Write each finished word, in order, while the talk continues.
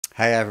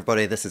Hey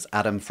everybody, this is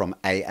Adam from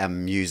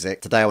AM Music.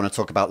 Today I want to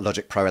talk about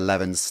Logic Pro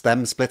 11's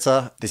stem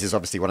splitter. This is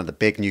obviously one of the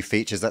big new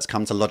features that's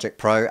come to Logic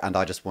Pro, and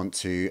I just want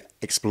to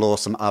explore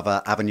some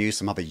other avenues,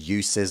 some other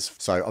uses.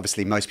 So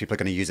obviously most people are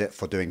going to use it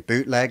for doing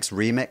bootlegs,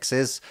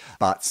 remixes,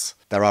 but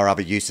there are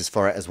other uses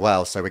for it as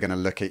well. So we're going to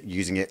look at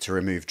using it to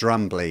remove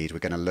drum bleed. We're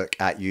going to look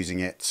at using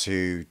it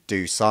to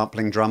do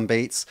sampling drum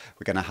beats.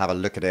 We're going to have a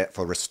look at it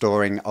for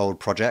restoring old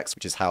projects,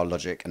 which is how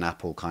Logic and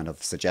Apple kind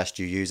of suggest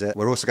you use it.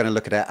 We're also going to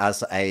look at it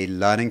as a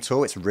learning tool.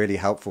 It's really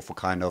helpful for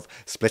kind of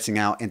splitting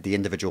out in the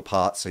individual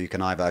parts, so you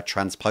can either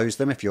transpose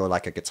them if you're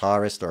like a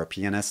guitarist or a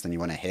pianist and you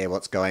want to hear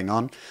what's going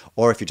on,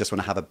 or if you just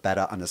want to have a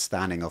better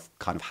understanding of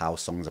kind of how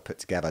songs are put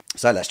together.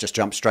 So let's just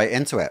jump straight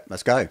into it.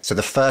 Let's go. So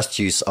the first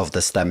use of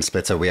the stem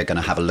splitter we are going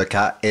to have a look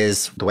at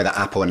is the way that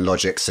Apple and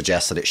Logic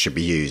suggest that it should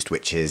be used,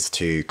 which is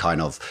to kind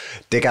of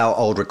dig out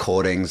old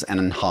recordings and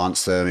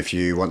enhance them. If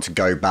you want to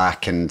go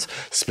back and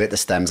split the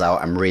stems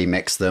out and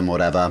remix them,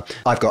 whatever.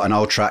 I've got an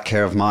old track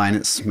here of mine.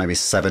 It's maybe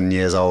 7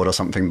 years old or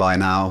something by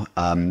now.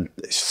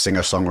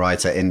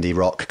 Singer-songwriter, indie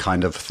rock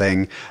kind of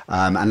thing.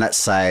 And let's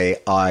say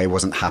I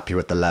wasn't happy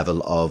with the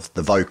level of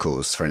the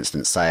vocals. For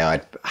instance, say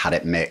I had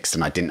it mixed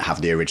and I didn't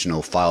have the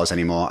original files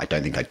anymore. I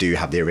don't think I do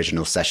have the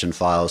original session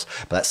files,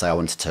 but let's say I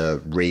wanted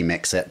to remix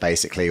it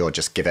basically, or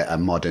just give it a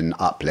modern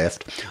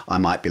uplift. I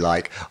might be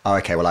like, oh,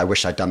 okay, well, I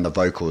wish I'd done the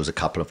vocals a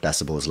couple of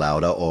decibels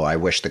louder, or I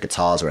wish the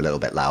guitars were a little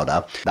bit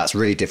louder. That's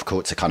really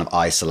difficult to kind of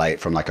isolate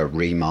from like a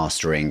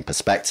remastering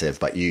perspective,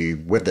 but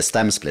with the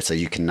stem splitter,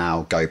 you can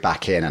now go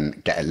back in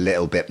and get a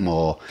little bit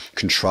more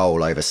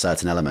control over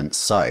certain elements.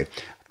 So I've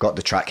got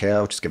the track here.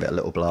 I'll just give it a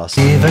little blast.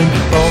 Even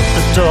both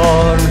the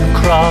door and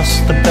across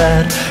the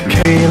bed,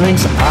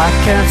 feelings I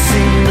can't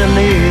seem to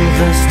leave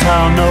this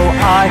town. No,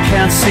 I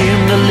can't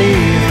seem to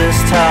leave this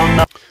town.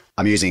 No.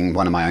 I'm using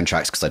one of my own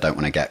tracks because I don't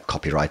want to get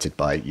copyrighted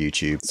by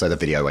YouTube, so the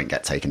video won't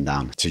get taken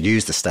down. To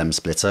use the stem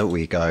splitter,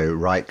 we go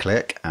right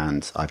click,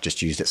 and I've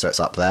just used it so it's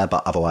up there,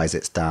 but otherwise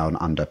it's down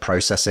under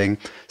processing,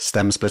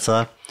 stem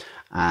splitter,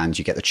 and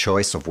you get the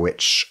choice of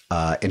which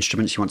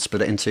instruments you want to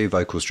split it into: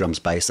 vocals, drums,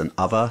 bass, and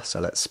other. So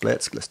let's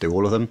do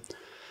all of them.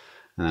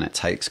 And then it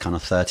takes kind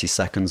of 30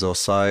 seconds or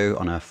so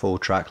on a full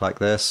track like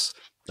this.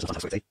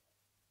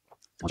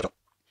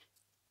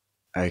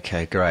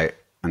 Okay, great.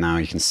 And now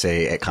you can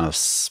see it kind of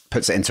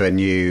puts it into a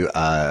new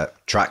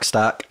track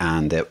stack,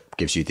 and it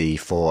gives you the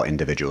 4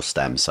 individual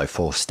stems, so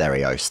 4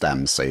 stereo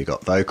stems. So you've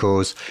got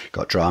vocals, you've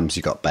got drums,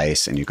 you've got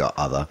bass, and you've got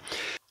other.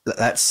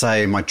 Let's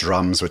say my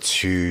drums were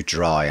too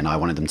dry and I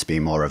wanted them to be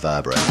more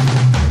reverberant.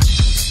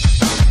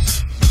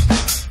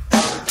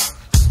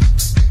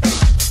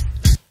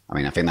 I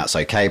mean, I think that's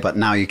okay, but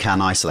now you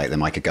can isolate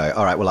them. I could go,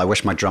 all right, well, I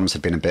wish my drums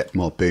had been a bit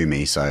more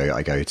boomy. So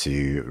I go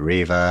to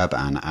reverb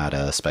and add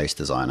a space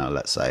designer,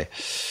 let's say.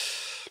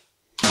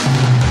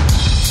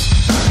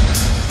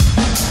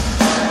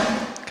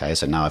 Okay,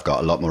 so now I've got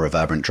a lot more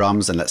reverberant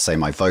drums, and let's say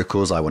my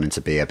vocals, I wanted to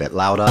be a bit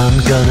louder.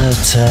 I'm gonna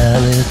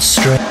tell it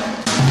straight,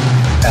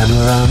 and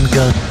where I'm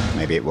gonna...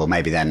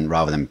 Maybe then,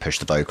 rather than push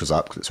the vocals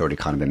up, because it's already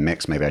kind of been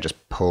mixed, maybe I just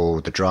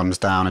pull the drums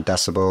down a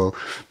decibel,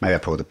 maybe I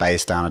pull the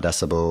bass down a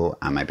decibel,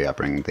 and maybe I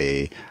bring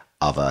the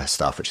other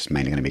stuff, which is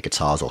mainly going to be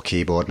guitars or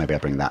keyboard, maybe I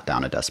bring that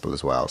down a decibel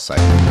as well. So,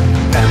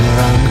 and where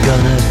I'm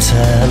gonna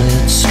tell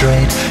it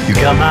straight, you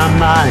got my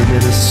mind in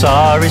a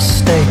sorry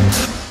state.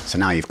 So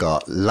now you've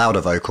got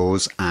louder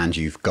vocals and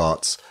you've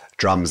got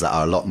drums that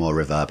are a lot more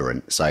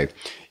reverberant. So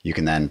you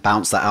can then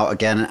bounce that out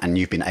again, and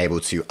you've been able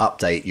to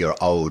update your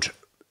old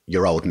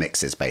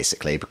mixes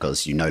basically,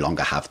 because you no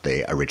longer have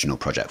the original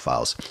project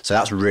files. So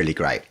that's really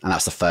great, and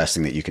that's the first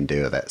thing that you can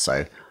do with it.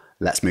 So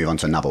let's move on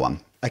to another one.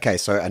 Okay,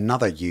 so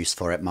another use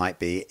for it might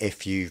be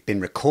if you've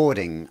been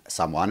recording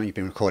someone, you've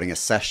been recording a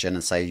session,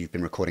 and say you've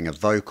been recording a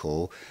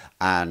vocal,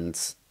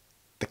 and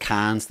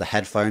the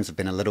headphones have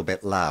been a little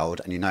bit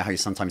loud, and you know how you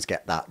sometimes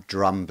get that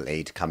drum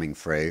bleed coming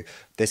through.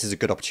 This is a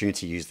good opportunity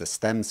to use the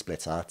stem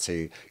splitter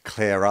to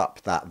clear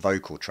up that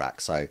vocal track.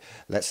 So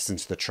let's listen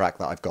to the track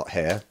that I've got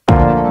here.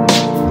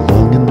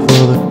 Longing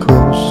for the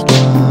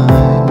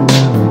coastline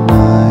every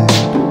night.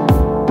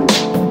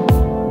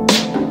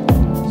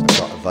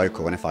 So I've got a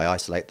vocal, and if I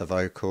isolate the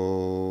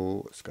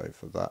vocal, let's go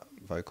for that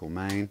vocal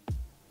main.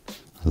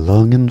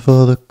 Longing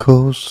for the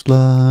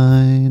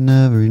coastline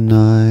every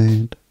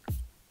night.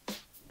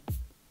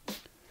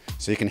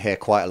 So you can hear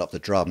quite a lot of the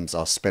drums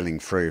are spilling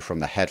through from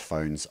the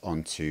headphones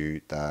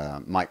onto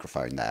the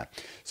microphone there.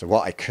 So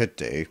what I could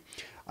do,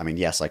 I mean,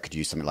 yes, I could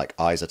use something like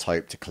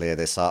isotope to clear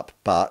this up,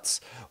 but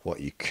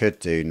what you could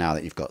do now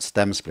that you've got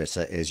stem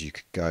splitter is you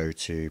could go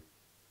to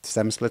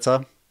stem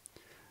splitter,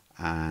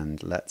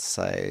 and let's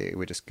say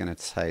we're just going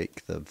to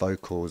take the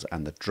vocals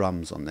and the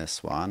drums on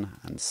this one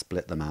and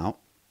split them out.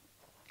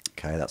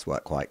 Okay, that's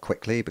worked quite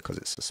quickly because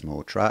it's a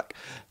small track.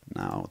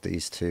 Now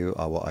these two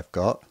are what I've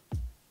got.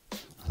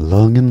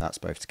 Longing. That's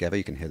both together.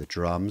 You can hear the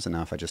drums, and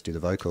now if I just do the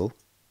vocal.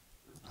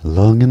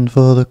 Longing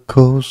for the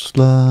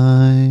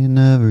coastline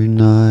every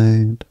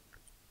night.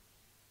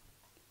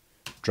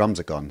 Drums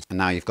are gone. And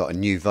now you've got a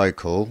new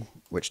vocal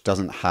which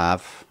doesn't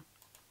have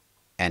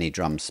any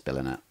drum spill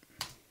in it.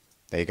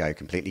 There you go,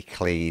 completely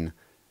clean,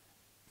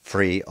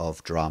 free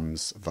of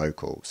drums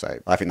vocal. So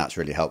I think that's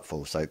really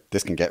helpful. So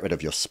this can get rid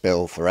of your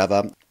spill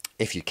forever.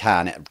 If you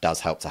can, it does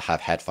help to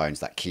have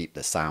headphones that keep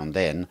the sound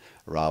in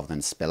rather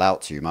than spill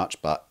out too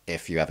much. But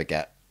if you ever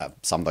get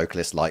some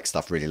vocalists like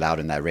stuff really loud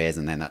in their ears,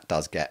 and then that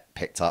does get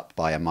picked up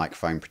by a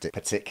microphone,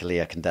 particularly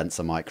a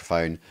condenser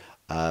microphone,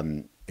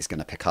 it's going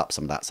to pick up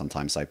some of that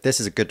sometimes. So this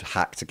is a good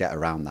hack to get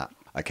around that.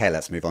 Okay,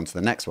 let's move on to the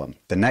next one.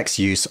 The next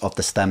use of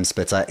the stem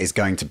splitter is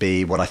going to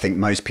be what I think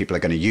most people are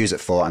going to use it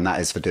for, and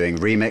that is for doing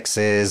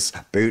remixes,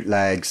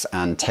 bootlegs,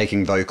 and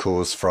taking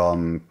vocals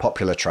from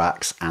popular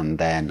tracks and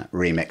then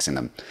remixing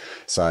them.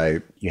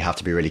 So you have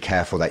to be really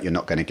careful that you're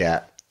not going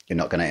to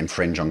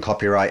infringe on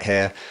copyright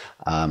here,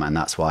 and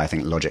that's why I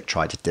think Logic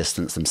tried to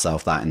distance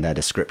themselves that in their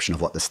description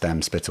of what the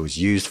stem splitter was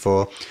used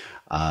for.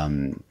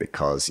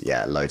 Because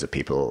yeah, loads of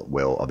people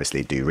will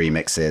obviously do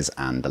remixes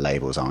and the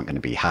labels aren't going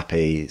to be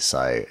happy,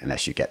 so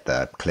unless you get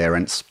the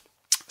clearance.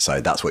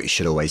 So that's what you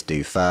should always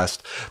do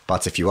first.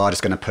 But if you are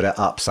just going to put it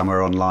up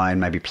somewhere online,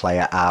 maybe play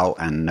it out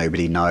and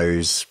nobody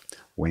knows,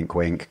 wink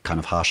wink, kind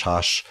of hush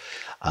hush,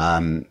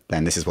 then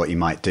this is what you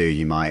might do.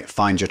 You might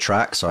find your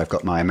track. So I've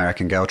got my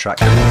American Girl track.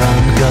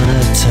 I'm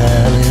gonna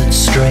tell it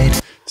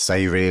straight.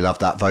 Say you really love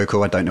that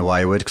vocal. I don't know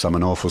why you would, because I'm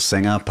an awful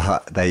singer,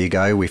 but there you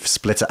go. We've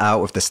split it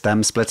out with the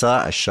stem splitter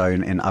as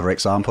shown in other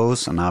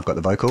examples, and now I've got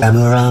the vocal.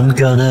 Emma, I'm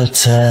gonna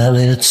tell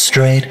it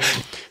straight.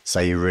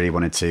 Say you really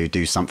wanted to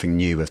do something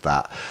new with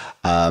that.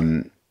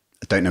 I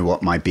don't know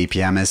what my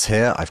BPM is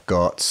here. I've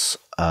got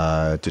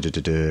got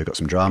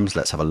some drums.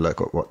 Let's have a look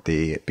at what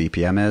the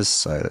BPM is.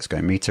 So let's go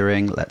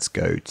metering. Let's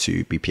go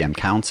to BPM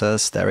counter,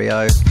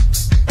 stereo.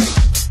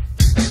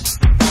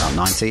 About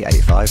 90,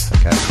 85,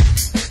 okay.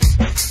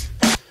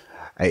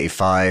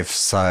 85,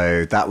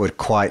 so that would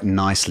quite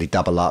nicely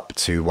double up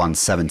to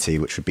 170,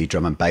 which would be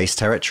drum and bass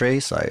territory.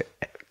 So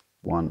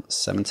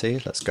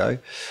 170, let's go.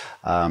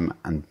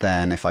 And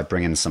then if I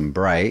bring in some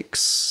breaks,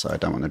 so I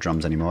don't want the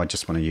drums anymore, I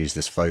just want to use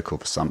this vocal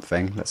for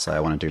something. Let's say I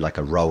want to do like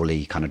a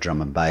rolly kind of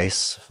drum and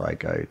bass. If I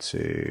go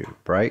to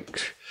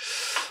break,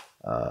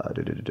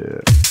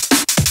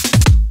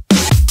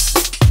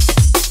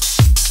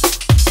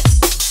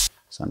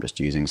 so I'm just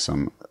using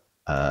some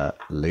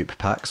loop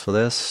packs for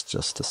this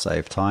just to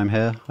save time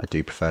here. I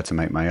do prefer to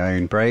make my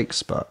own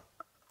breaks, but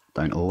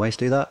don't always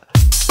do that.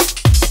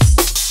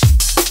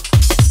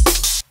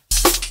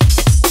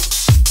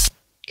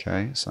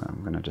 Okay, so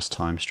I'm going to just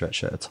time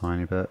stretch it a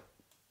tiny bit.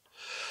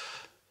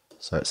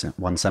 So it's at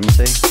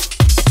 170.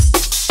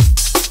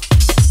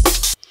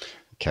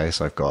 Okay,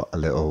 so I've got a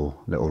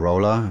little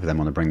roller. I then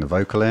want to bring the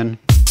vocal in.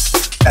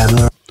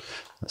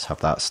 Let's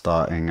have that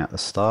starting at the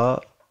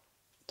start.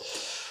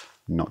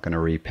 I'm not going to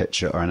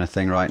re-pitch it or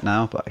anything right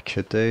now, but I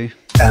could do.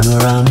 Emma,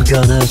 I'm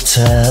gonna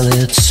tell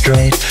it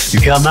straight.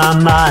 You got my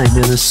mind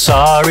in a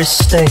sorry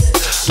state.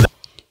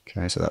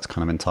 Okay, so that's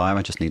kind of in time.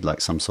 I just need like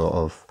some sort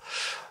of...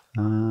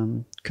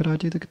 could I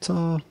do the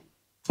guitar?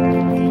 Okay,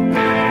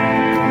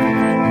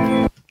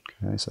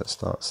 so it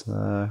starts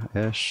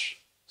there-ish.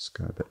 Let's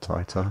go a bit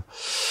tighter.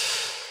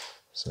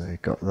 So you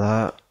got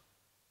that.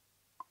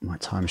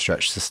 Might time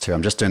stretch this too.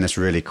 I'm just doing this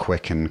really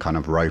quick and kind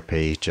of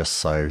ropey, just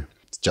so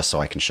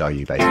I can show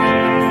you basically.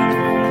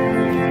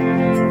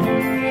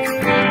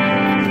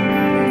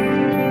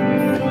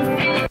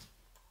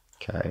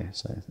 Okay,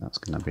 so that's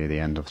going to be the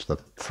end of the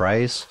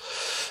phrase.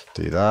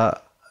 Do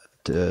that.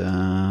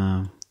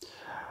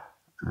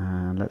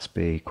 And let's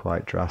be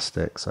quite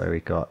drastic. So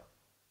we got,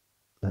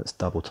 let's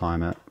double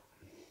time it.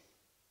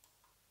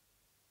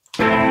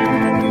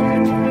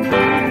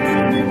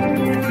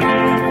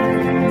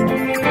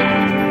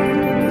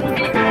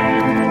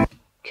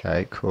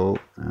 Okay, cool.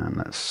 And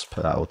let's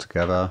put that all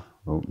together.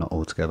 Oh, not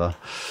all together.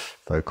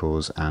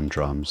 Vocals and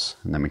drums.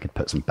 And then we could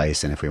put some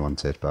bass in if we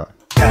wanted, but...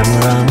 Emma,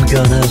 I'm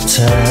gonna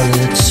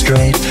tell it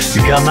straight.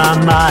 You got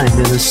my mind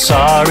in a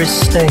sorry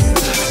state.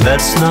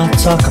 Let's not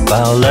talk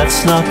about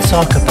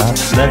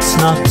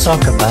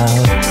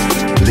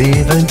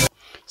leaving.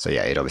 So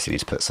yeah, you'd obviously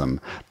need to put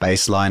some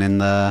bass line in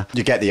there.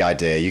 You get the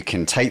idea. You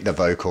can take the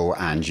vocal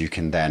and you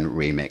can then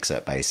remix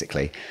it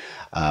basically.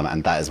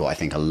 And that is what I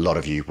think a lot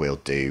of you will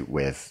do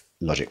with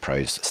Logic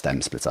Pro's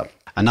stem splitter.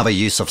 Another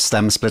use of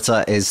stem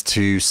splitter is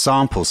to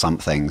sample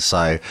something.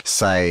 So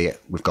say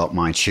we've got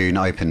my tune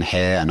open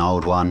here, an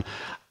old one,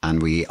 and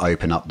we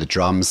open up the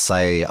drums.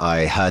 Say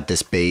I heard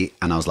this beat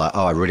and I was like,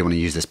 oh, I really want to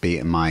use this beat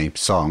in my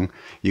song.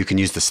 You can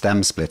use the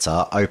stem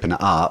splitter, open it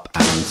up,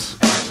 and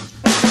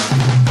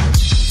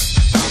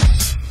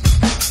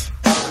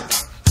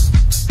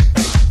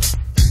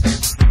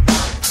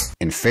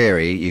in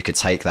theory, you could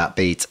take that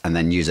beat and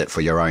then use it for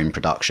your own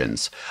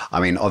productions. I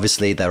mean,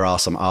 obviously there are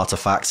some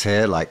artifacts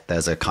here, like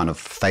there's a kind of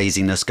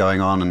phasiness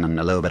going on and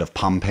a little bit of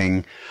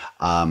pumping.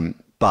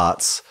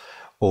 But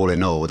all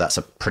in all, that's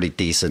a pretty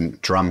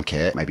decent drum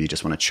kit. Maybe you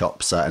just want to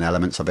chop certain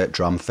elements of it,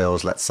 drum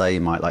fills, let's say,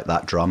 you might like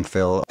that drum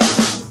fill.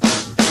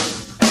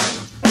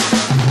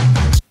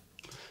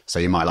 So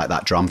you might like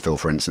that drum fill,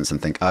 for instance,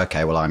 and think,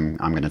 okay, well, I'm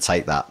going to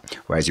take that.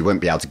 Whereas you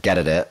wouldn't be able to get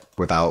at it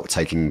without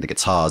taking the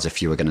guitars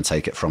if you were going to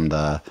take it from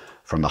the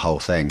from the whole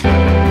thing.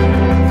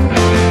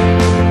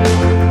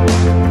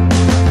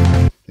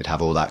 You'd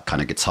have all that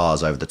kind of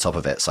guitars over the top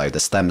of it. So the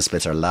stem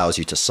splitter allows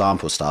you to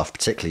sample stuff,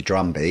 particularly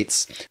drum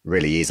beats,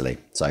 really easily.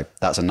 So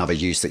that's another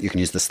use that you can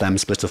use the stem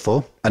splitter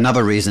for.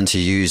 Another reason to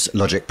use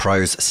Logic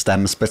Pro's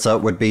stem splitter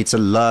would be to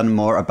learn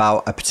more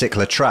about a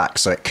particular track.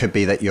 So it could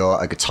be that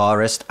you're a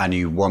guitarist and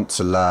you want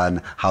to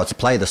learn how to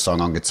play the song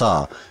on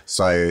guitar.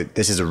 So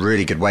this is a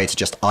really good way to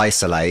just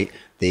isolate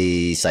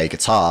the, say,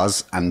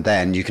 guitars, and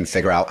then you can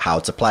figure out how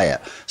to play it.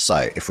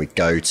 So if we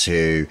go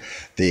to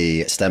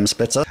the stem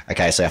splitter,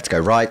 okay, so you have to go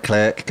right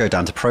click, go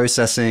down to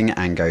processing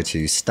and go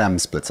to stem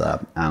splitter.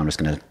 And I'm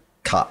just going to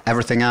cut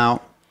everything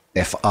out.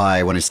 If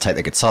I wanted to take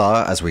the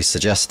guitar, as we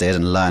suggested,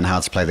 and learn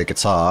how to play the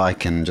guitar, I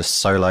can just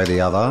solo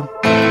the other.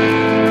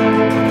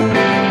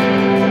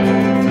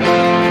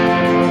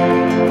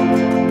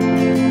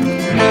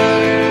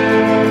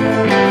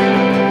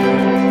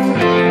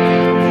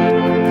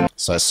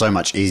 So it's so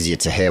much easier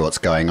to hear what's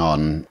going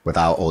on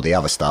without all the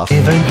other stuff.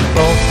 Even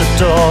bolt the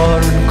door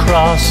and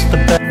cross the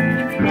bed.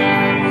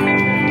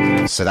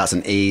 So that's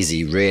an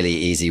easy, really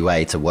easy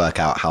way to work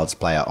out how to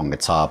play it on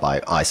guitar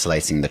by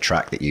isolating the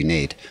track that you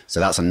need. So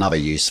that's another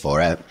use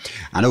for it.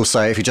 And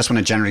also, if you just want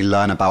to generally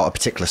learn about a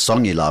particular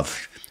song you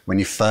love, when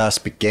you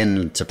first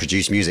begin to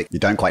produce music, you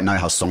don't quite know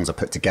how songs are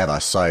put together.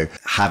 So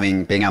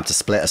being able to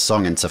split a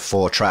song into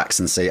 4 tracks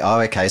and see, oh,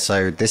 okay,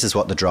 so this is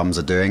what the drums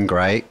are doing,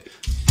 great.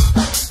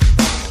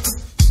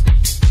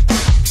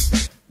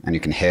 And you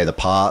can hear the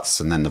parts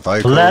and then the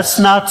vocals. Let's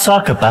not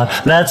talk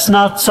about.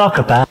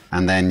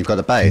 And then you've got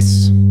the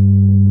bass.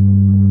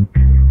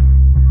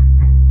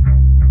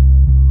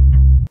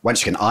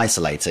 Once you can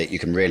isolate it, you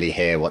can really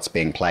hear what's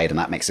being played, and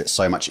that makes it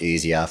so much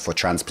easier for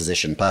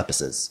transposition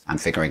purposes and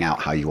figuring out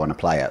how you want to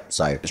play it.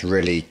 So it's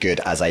really good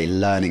as a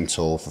learning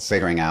tool for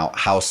figuring out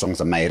how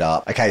songs are made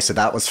up. Okay, so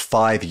that was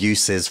 5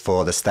 uses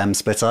for the stem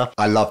splitter.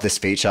 I love this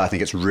feature. I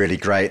think it's really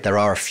great. There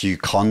are a few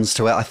cons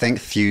to it, I think,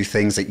 few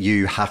things that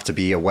you have to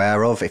be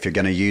aware of if you're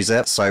going to use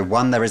it. So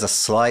one, there is a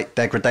slight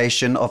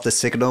degradation of the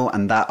signal,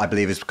 and that I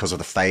believe is because of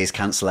the phase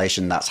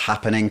cancellation that's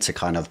happening to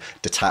kind of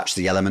detach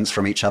the elements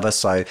from each other.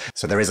 So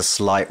there is a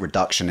slight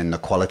reduction in the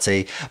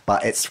quality,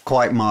 but it's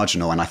quite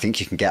marginal, and I think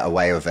you can get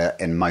away with it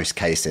in most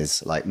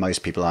cases. Like,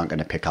 most people aren't going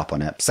to pick up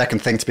on it.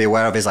 Second thing to be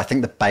aware of is I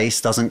think the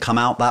bass doesn't come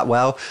out that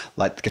well.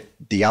 Like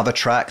the other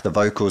track, the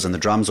vocals and the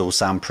drums all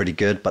sound pretty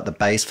good, but the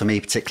bass for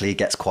me particularly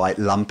gets quite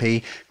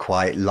lumpy,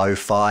 quite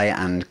lo-fi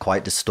and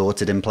quite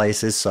distorted in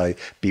places. So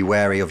be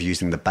wary of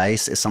using the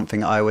bass is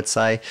something I would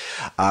say.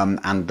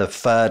 And the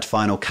third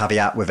final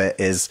caveat with it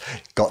is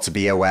got to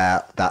be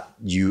aware that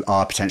you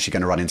are potentially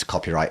going to run into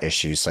copyright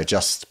issues. So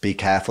just be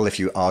careful if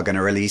you are going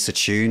to release a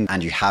tune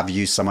and you have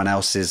used someone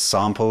else's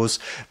samples,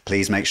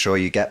 please make sure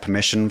you get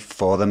permission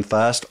for them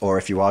first, or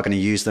if you are going to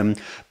use them,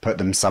 put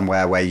them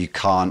somewhere where you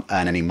can't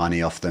earn any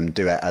money off them.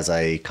 Do it as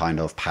a kind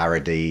of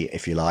parody,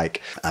 if you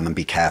like, and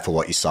be careful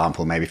what you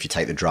sample. Maybe if you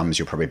take the drums,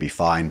 you'll probably be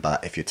fine,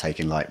 but if you're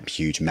taking like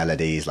huge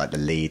melodies, like the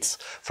leads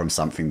from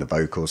something, the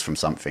vocals from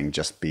something,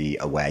 just be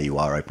aware you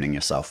are opening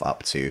yourself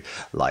up to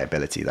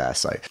liability there.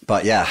 So,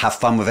 but yeah, have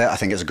fun with it. I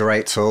think it's a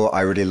great tool.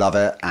 I really love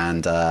it,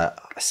 and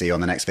see you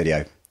on the next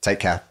video. Take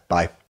care. Bye.